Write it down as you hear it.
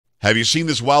Have you seen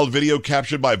this wild video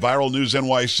captured by Viral News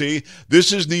NYC?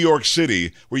 This is New York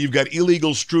City, where you've got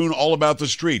illegals strewn all about the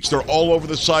streets. They're all over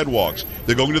the sidewalks.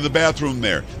 They're going to the bathroom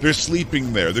there. They're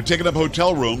sleeping there. They're taking up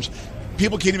hotel rooms.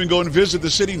 People can't even go and visit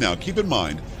the city now. Keep in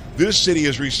mind, this city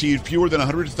has received fewer than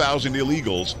 100,000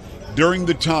 illegals. During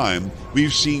the time,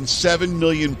 we've seen 7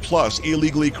 million plus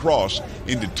illegally cross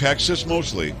into Texas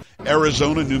mostly,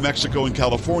 Arizona, New Mexico, and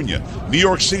California. New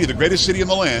York City, the greatest city in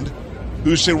the land,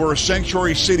 who said we're a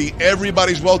sanctuary city,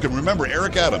 everybody's welcome. Remember,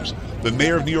 Eric Adams, the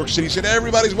mayor of New York City, said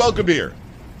everybody's welcome here.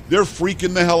 They're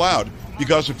freaking the hell out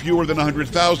because of fewer than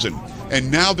 100,000.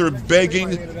 And now they're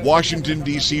begging Washington,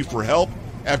 D.C. for help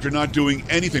after not doing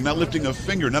anything, not lifting a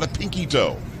finger, not a pinky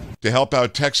toe, to help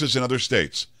out Texas and other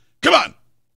states. Come on!